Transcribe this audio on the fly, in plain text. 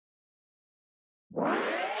Welcome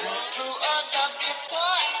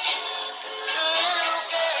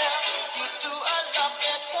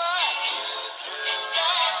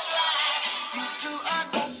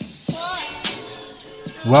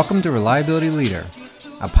to Reliability Leader,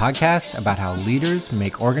 a podcast about how leaders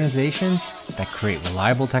make organizations that create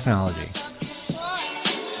reliable technology.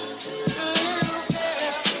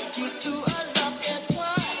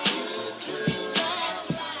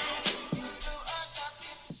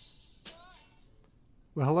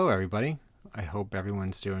 Well, hello everybody. I hope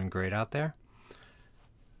everyone's doing great out there.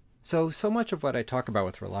 So much of what I talk about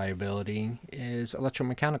with reliability is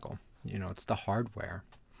electromechanical. It's the hardware.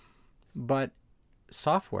 But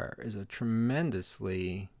software is a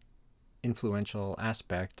tremendously influential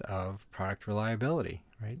aspect of product reliability,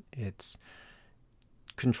 right? It's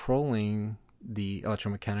controlling the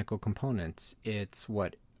electromechanical components. It's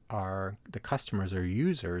what the customers or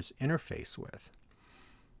users interface with.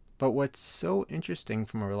 But what's so interesting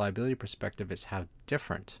from a reliability perspective is how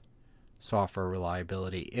different software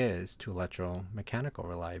reliability is to electromechanical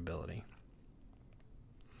reliability.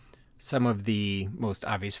 Some of the most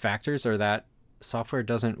obvious factors are that software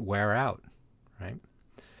doesn't wear out,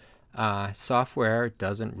 right? Software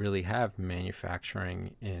doesn't really have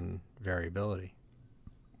manufacturing in variability.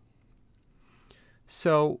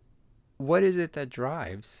 So what is it that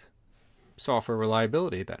drives software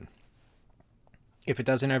reliability then? If it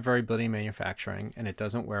doesn't have variability in manufacturing and it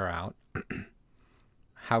doesn't wear out,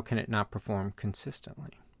 how can it not perform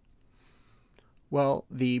consistently? Well,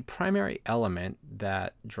 the primary element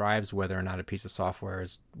that drives whether or not a piece of software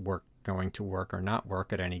is going to work or not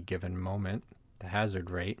work at any given moment, the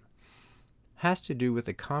hazard rate, has to do with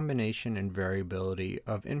a combination and variability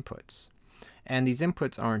of inputs. And these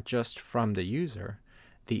inputs aren't just from the user.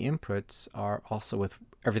 The inputs are also with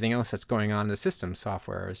everything else that's going on in the system.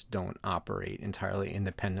 Softwares don't operate entirely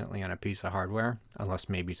independently on a piece of hardware, unless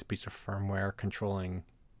maybe it's a piece of firmware controlling,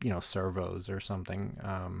 servos or something,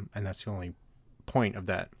 and that's the only point of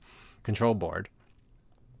that control board.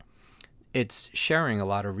 It's sharing a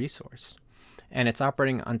lot of resource, and it's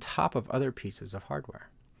operating on top of other pieces of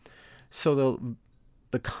hardware. So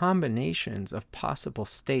the combinations of possible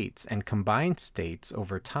states and combined states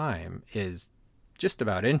over time is just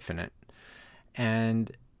about infinite.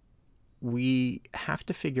 And we have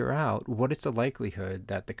to figure out what is the likelihood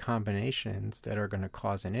that the combinations that are going to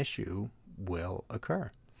cause an issue will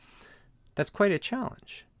occur. That's quite a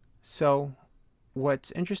challenge. So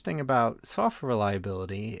what's interesting about software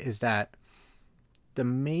reliability is that the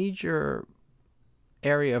major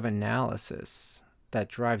area of analysis that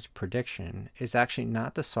drives prediction is actually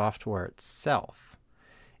not the software itself.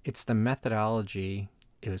 It's the methodology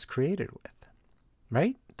it was created with,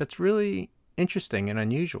 right? That's really interesting and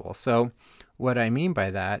unusual. So what I mean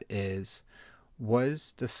by that is,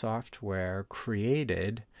 was the software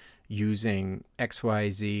created using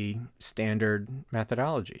XYZ standard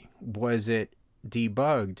methodology? Was it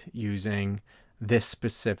debugged using this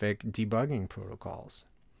specific debugging protocols?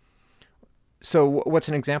 So what's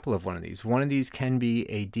an example of one of these? One of these can be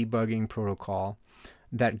a debugging protocol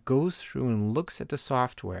that goes through and looks at the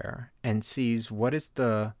software and sees what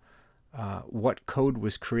code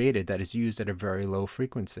was created that is used at a very low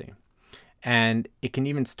frequency. And it can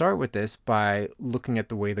even start with this by looking at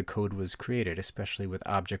the way the code was created, especially with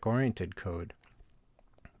object-oriented code.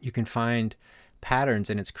 You can find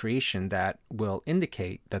patterns in its creation that will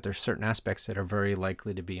indicate that there's certain aspects that are very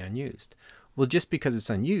likely to be unused. Well, just because it's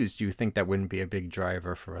unused, you think that wouldn't be a big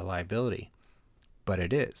driver for reliability, but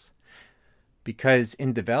it is. Because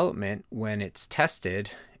in development, when it's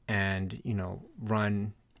tested and,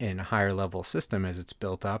 run in a higher level system as it's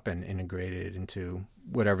built up and integrated into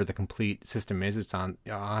whatever the complete system is, it's on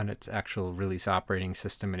its actual release operating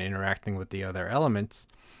system and interacting with the other elements,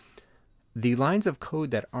 the lines of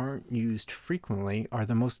code that aren't used frequently are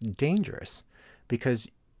the most dangerous because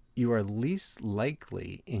you are least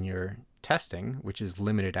likely in your testing, which is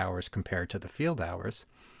limited hours compared to the field hours,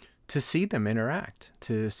 to see them interact,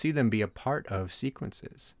 to see them be a part of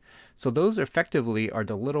sequences. So those effectively are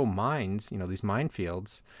the little mines, these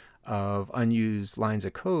minefields of unused lines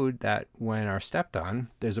of code that when are stepped on,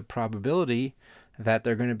 there's a probability that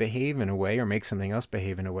they're going to behave in a way or make something else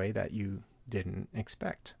behave in a way that you didn't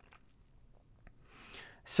expect.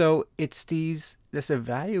 So it's this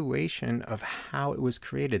evaluation of how it was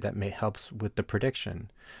created that helps with the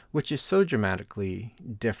prediction, which is so dramatically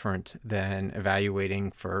different than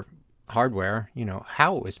evaluating for hardware,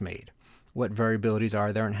 how it was made, what variabilities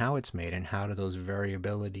are there and how it's made, and how do those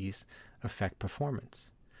variabilities affect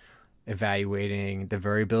performance. Evaluating the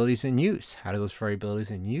variabilities in use, how do those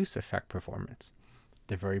variabilities in use affect performance?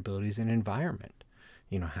 The variabilities in environment.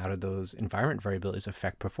 How do those environment variabilities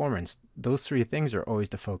affect performance? Those three things are always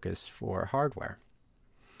the focus for hardware.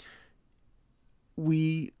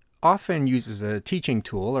 We often use as a teaching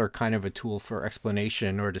tool, or kind of a tool for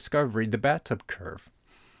explanation or discovery, the bathtub curve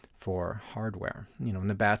for hardware. And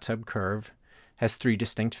the bathtub curve has three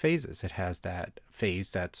distinct phases. It has that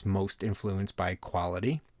phase that's most influenced by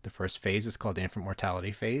quality. The first phase is called the infant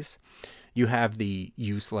mortality phase. You have the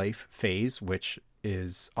use life phase, which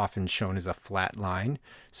is often shown as a flat line.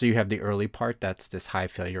 So you have the early part, that's this high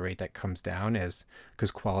failure rate that comes down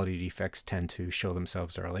because quality defects tend to show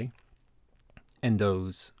themselves early. And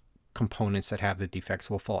those components that have the defects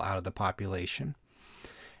will fall out of the population.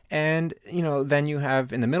 And, then you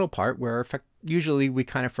have in the middle part where usually we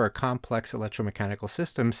kind of, for a complex electromechanical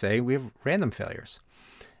system, say we have random failures.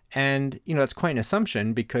 And, that's quite an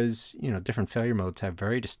assumption because, different failure modes have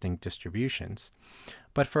very distinct distributions.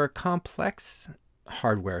 But for a complex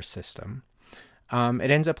hardware system,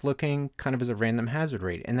 it ends up looking kind of as a random hazard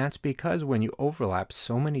rate. And that's because when you overlap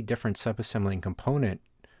so many different subassembling component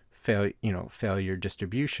failure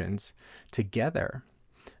distributions together,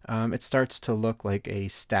 it starts to look like a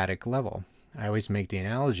static level. I always make the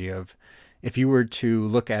analogy of if you were to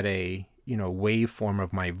look at a waveform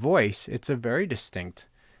of my voice, it's a very distinct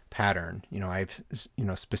pattern. I have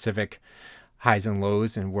specific highs and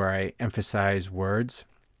lows and where I emphasize words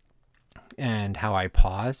and how I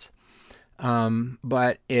pause.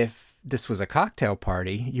 But if this was a cocktail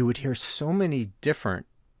party, you would hear so many different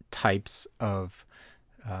types of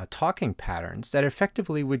talking patterns that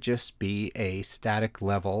effectively would just be a static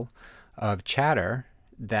level of chatter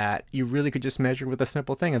that you really could just measure with a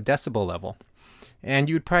simple thing of decibel level. And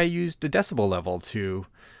you would probably use the decibel level to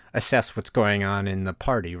assess what's going on in the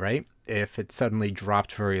party, right? If it suddenly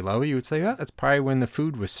dropped very low, you would say, oh, that's probably when the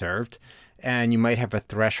food was served. And you might have a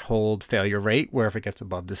threshold failure rate where if it gets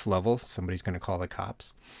above this level, somebody's going to call the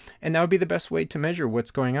cops. And that would be the best way to measure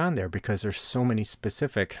what's going on there because there's so many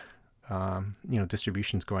specific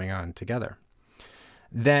distributions going on together.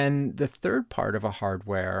 Then the third part of a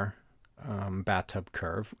hardware bathtub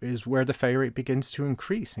curve is where the failure rate begins to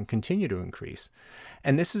increase and continue to increase.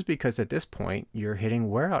 And this is because at this point you're hitting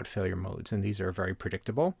wear out failure modes, and these are very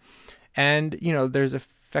predictable. And, there's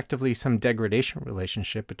effectively some degradation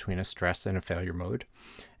relationship between a stress and a failure mode.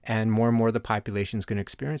 And more the population is going to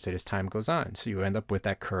experience it as time goes on. So you end up with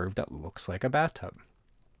that curve that looks like a bathtub.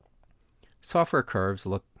 Software curves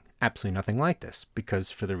look absolutely nothing like this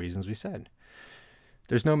because for the reasons we said.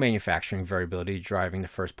 There's no manufacturing variability driving the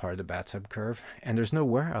first part of the bathtub curve, and there's no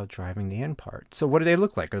wear out driving the end part. So what do they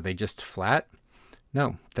look like? Are they just flat?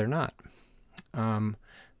 No, they're not.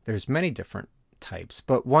 There's many different types,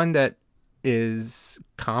 but one that is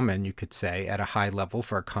common, you could say, at a high level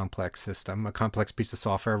for a complex system, a complex piece of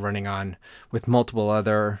software running on with multiple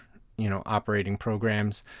other, operating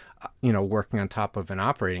programs, working on top of an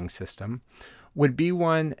operating system, would be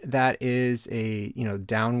one that is a,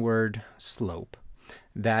 downward slope.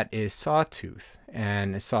 That is sawtooth,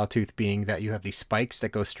 and a sawtooth being that you have these spikes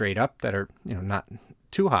that go straight up that are, not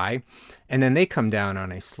too high, and then they come down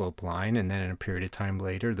on a slope line, and then in a period of time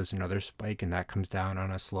later, there's another spike, and that comes down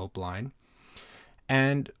on a slope line.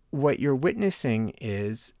 And what you're witnessing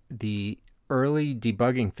is the early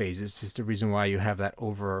debugging phases is the reason why you have that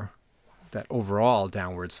overall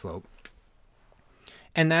downward slope.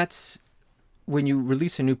 And that's when you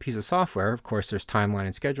release a new piece of software. Of course, there's timeline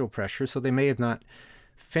and schedule pressure, so they may have not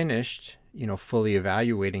finished, fully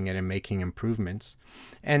evaluating it and making improvements.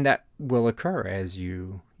 And that will occur as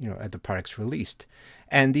as the product's released.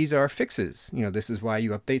 And these are fixes. This is why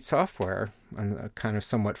you update software on a kind of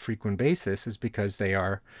somewhat frequent basis, is because they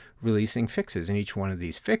are releasing fixes. And each one of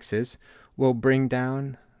these fixes will bring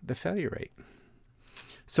down the failure rate.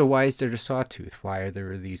 So why is there a sawtooth? Why are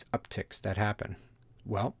there these upticks that happen?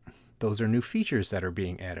 Well, those are new features that are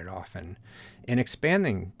being added often and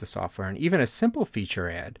expanding the software. And even a simple feature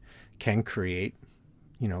add can create,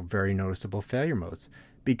 very noticeable failure modes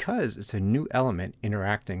because it's a new element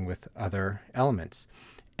interacting with other elements.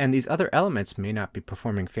 And these other elements may not be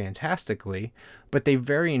performing fantastically, but they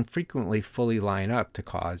very infrequently fully line up to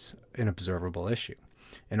cause an observable issue.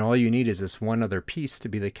 And all you need is this one other piece to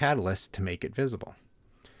be the catalyst to make it visible.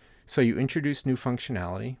 So you introduce new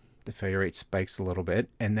functionality, the failure rate spikes a little bit,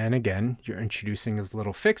 and then again, you're introducing those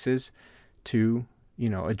little fixes to,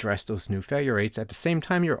 address those new failure rates. At the same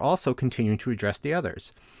time, you're also continuing to address the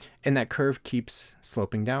others. And that curve keeps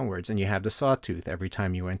sloping downwards, and you have the sawtooth every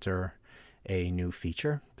time you enter a new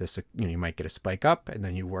feature. This, you might get a spike up, and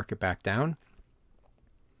then you work it back down.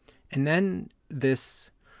 And then this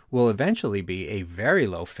will eventually be a very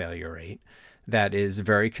low failure rate that is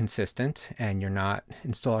very consistent, and you're not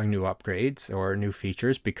installing new upgrades or new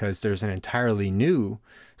features because there's an entirely new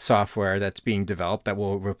software that's being developed that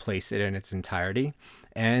will replace it in its entirety.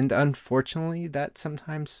 And unfortunately, that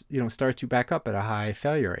sometimes starts you back up at a high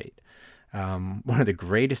failure rate. One of the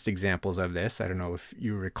greatest examples of this, I don't know if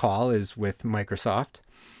you recall, is with Microsoft,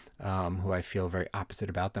 who I feel very opposite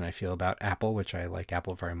about than I feel about Apple, which I like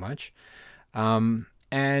Apple very much. And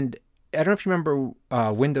I don't know if you remember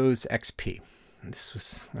Windows XP. This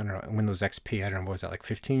was, I don't know, Windows XP, I don't know, what was that, like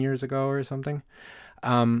 15 years ago or something?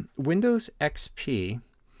 Windows XP,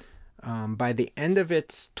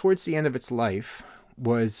 towards the end of its life,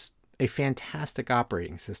 was a fantastic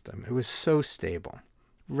operating system. It was so stable.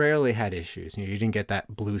 Rarely had issues. You didn't get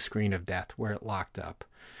that blue screen of death where it locked up.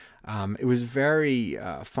 It was very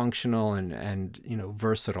functional and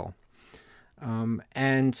versatile.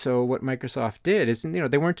 And so what Microsoft did is,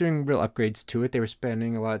 they weren't doing real upgrades to it. They were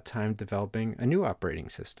spending a lot of time developing a new operating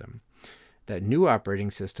system. That new operating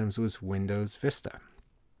system was Windows Vista.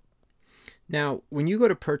 Now, when you go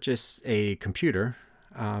to purchase a computer,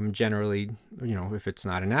 generally, if it's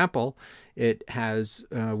not an Apple, it has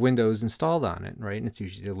Windows installed on it, right? And it's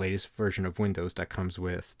usually the latest version of Windows that comes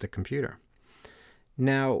with the computer.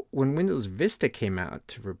 Now, when Windows Vista came out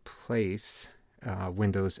to replace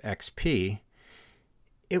Windows XP,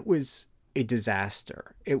 it was a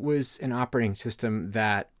disaster. It was an operating system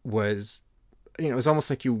that was, it was almost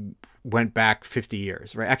like you went back 50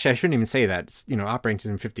 years, right? Actually, I shouldn't even say that. Operating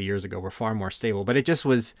system 50 years ago were far more stable, but it just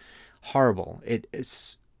was horrible.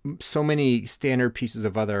 It's so many standard pieces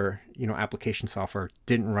of other, application software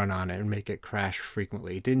didn't run on it and make it crash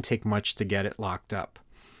frequently. It didn't take much to get it locked up.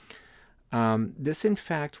 This, in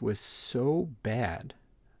fact, was so bad.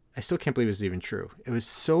 I still can't believe this is even true. It was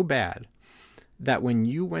so bad that when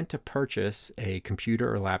you went to purchase a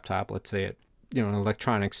computer or laptop, let's say at an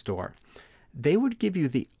electronics store, they would give you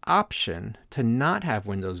the option to not have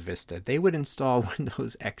Windows Vista. They would install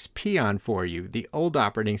Windows XP on for you, the old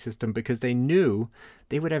operating system, because they knew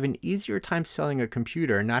they would have an easier time selling a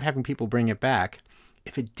computer and not having people bring it back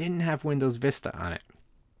if it didn't have Windows Vista on it.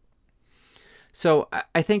 So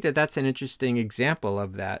I think that that's an interesting example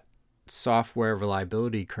of that software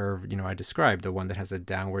reliability curve, I described, the one that has a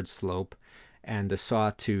downward slope and the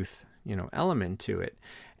sawtooth, element to it.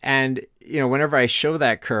 And, whenever I show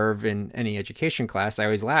that curve in any education class, I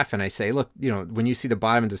always laugh and I say, look, when you see the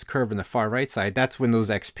bottom of this curve in the far right side, that's Windows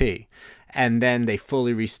XP. And then they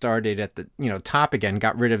fully restarted at the, top again,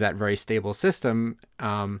 got rid of that very stable system,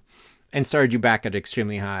 and started you back at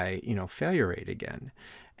extremely high, failure rate again.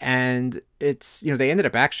 And it's, they ended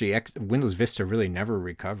up actually, Windows Vista really never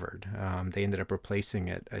recovered. They ended up replacing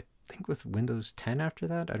it, I think, with Windows 10 after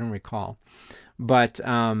that. I don't recall. But,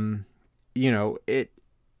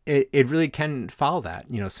 it really can follow that,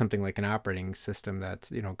 something like an operating system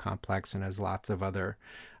that's, complex and has lots of other,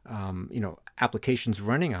 applications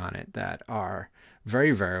running on it that are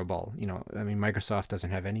very variable. Microsoft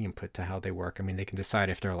doesn't have any input to how they work. They can decide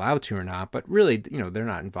if they're allowed to or not, but really, they're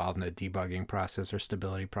not involved in the debugging process or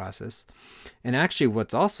stability process. And actually,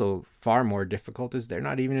 what's also far more difficult is they're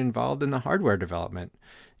not even involved in the hardware development.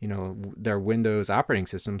 Their Windows operating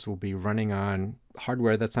systems will be running on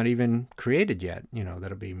hardware that's not even created yet,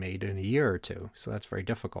 that'll be made in a year or two. So that's very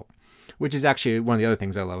difficult, which is actually one of the other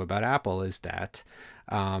things I love about Apple is that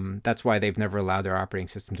that's why they've never allowed their operating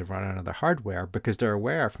system to run on other hardware, because they're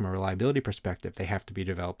aware from a reliability perspective, they have to be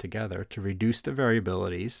developed together to reduce the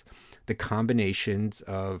variabilities, the combinations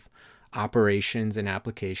of operations and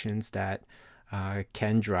applications that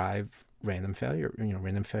can drive random failure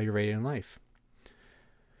rate in life.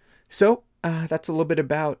 So that's a little bit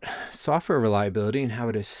about software reliability and how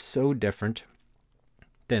it is so different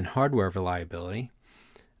than hardware reliability.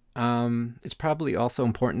 It's probably also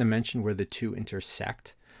important to mention where the two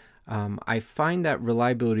intersect. I find that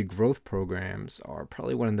reliability growth programs are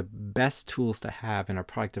probably one of the best tools to have in a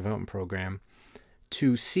product development program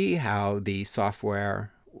to see how the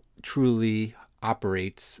software truly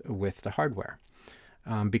operates with the hardware.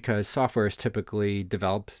 Because software is typically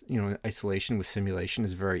developed, in isolation with simulation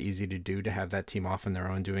is very easy to do, to have that team off on their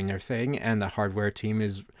own doing their thing. And the hardware team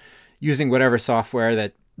is using whatever software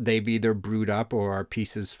that they've either brewed up or are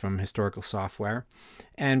pieces from historical software.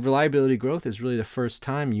 And reliability growth is really the first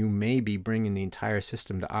time you may be bringing the entire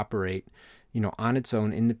system to operate, on its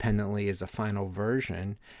own independently as a final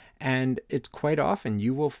version. And it's quite often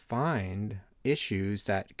you will find issues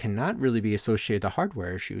that cannot really be associated to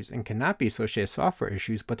hardware issues and cannot be associated to software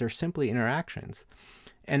issues, but they're simply interactions.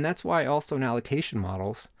 And that's why also in allocation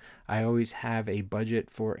models, I always have a budget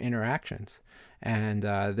for interactions. And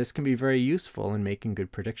this can be very useful in making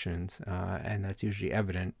good predictions. And that's usually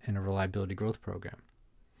evident in a reliability growth program.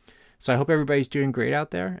 So I hope everybody's doing great out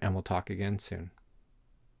there, and we'll talk again soon.